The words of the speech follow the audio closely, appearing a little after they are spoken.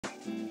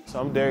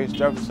I'm Darius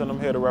Jefferson. I'm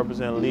here to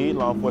represent LEAD,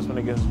 Law Enforcement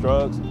Against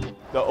Drugs.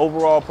 The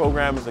overall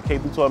program is a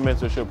K-12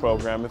 mentorship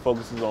program. It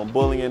focuses on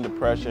bullying,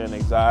 depression,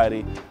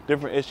 anxiety,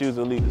 different issues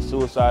that lead to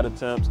suicide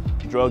attempts,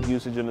 drug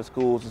usage in the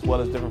schools, as well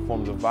as different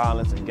forms of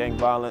violence and gang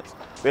violence.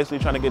 Basically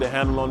trying to get a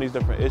handle on these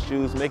different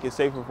issues, make it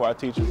safer for our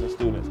teachers and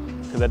students.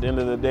 Because at the end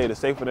of the day, the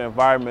safer the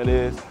environment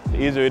is,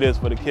 the easier it is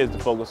for the kids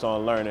to focus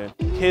on learning.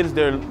 Kids,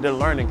 they're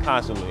learning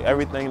constantly.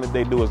 Everything that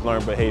they do is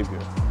learn behavior.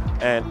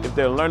 And if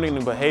they're learning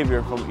the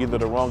behavior from either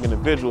the wrong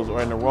individuals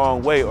or in the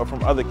wrong way or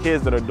from other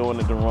kids that are doing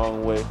it the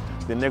wrong way,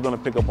 then they're going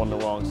to pick up on the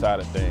wrong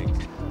side of things.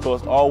 So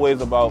it's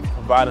always about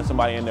providing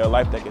somebody in their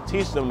life that can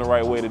teach them the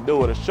right way to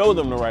do it or show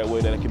them the right way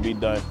that it can be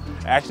done,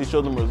 actually show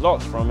them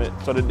results from it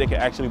so that they can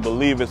actually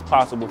believe it's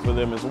possible for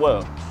them as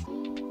well.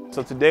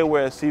 So today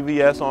we're at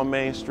CVS on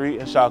Main Street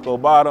in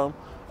Shockoe Bottom.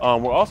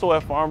 We're also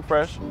at Farm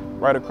Fresh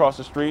right across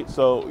the street.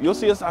 So you'll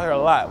see us out here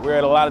a lot. We're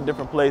at a lot of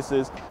different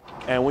places.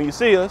 And when you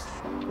see us,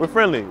 we're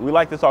friendly. We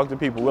like to talk to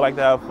people. We like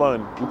to have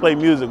fun. We play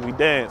music, we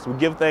dance, we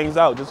give things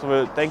out just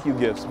for thank you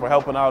gifts, for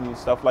helping out and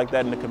stuff like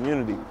that in the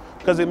community.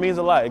 Because it means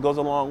a lot, it goes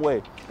a long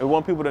way. And we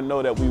want people to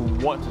know that we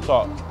want to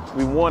talk.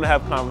 We want to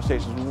have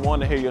conversations. We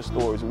want to hear your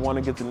stories. We want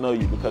to get to know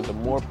you, because the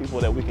more people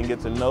that we can get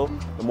to know,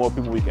 the more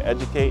people we can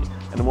educate.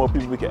 And the more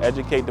people we can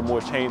educate, the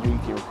more change we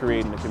can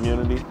create in the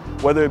community.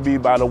 Whether it be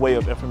by the way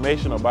of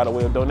information or by the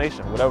way of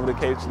donation, whatever the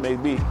case may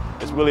be,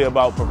 it's really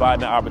about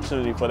providing an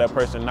opportunity for that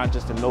person not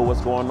just to know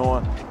what's going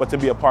on, but to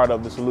be a part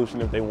of the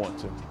solution if they want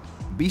to.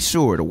 Be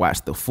sure to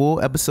watch the full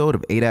episode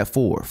of 8 at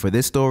 4 for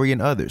this story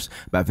and others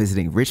by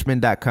visiting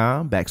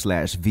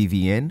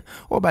richmond.com/VVN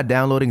or by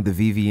downloading the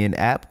VVN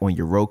app on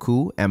your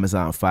Roku,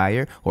 Amazon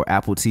Fire, or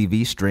Apple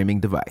TV streaming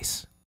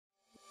device.